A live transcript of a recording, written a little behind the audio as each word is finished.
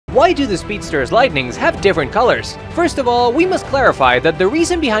Why do the speedsters' lightnings have different colors? First of all, we must clarify that the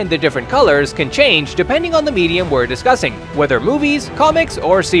reason behind the different colors can change depending on the medium we're discussing, whether movies, comics,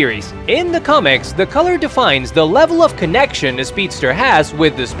 or series. In the comics, the color defines the level of connection a speedster has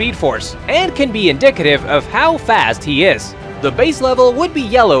with the Speed Force, and can be indicative of how fast he is. The base level would be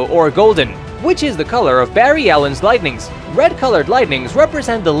yellow or golden, which is the color of Barry Allen's lightnings. Red-colored lightnings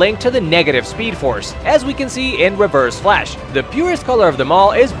represent the link to the negative Speed Force, as we can see in Reverse Flash. The purest color of them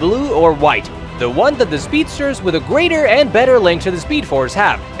all is blue or white, the one that the speedsters with a greater and better link to the Speed Force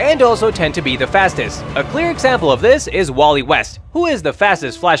have, and also tend to be the fastest. A clear example of this is Wally West, who is the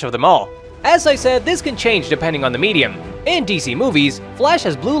fastest Flash of them all. As I said, this can change depending on the medium. In DC movies, Flash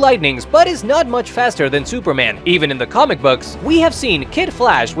has blue lightnings but is not much faster than Superman. Even in the comic books, we have seen Kid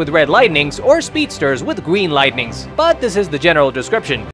Flash with red lightnings or speedsters with green lightnings, but this is the general description.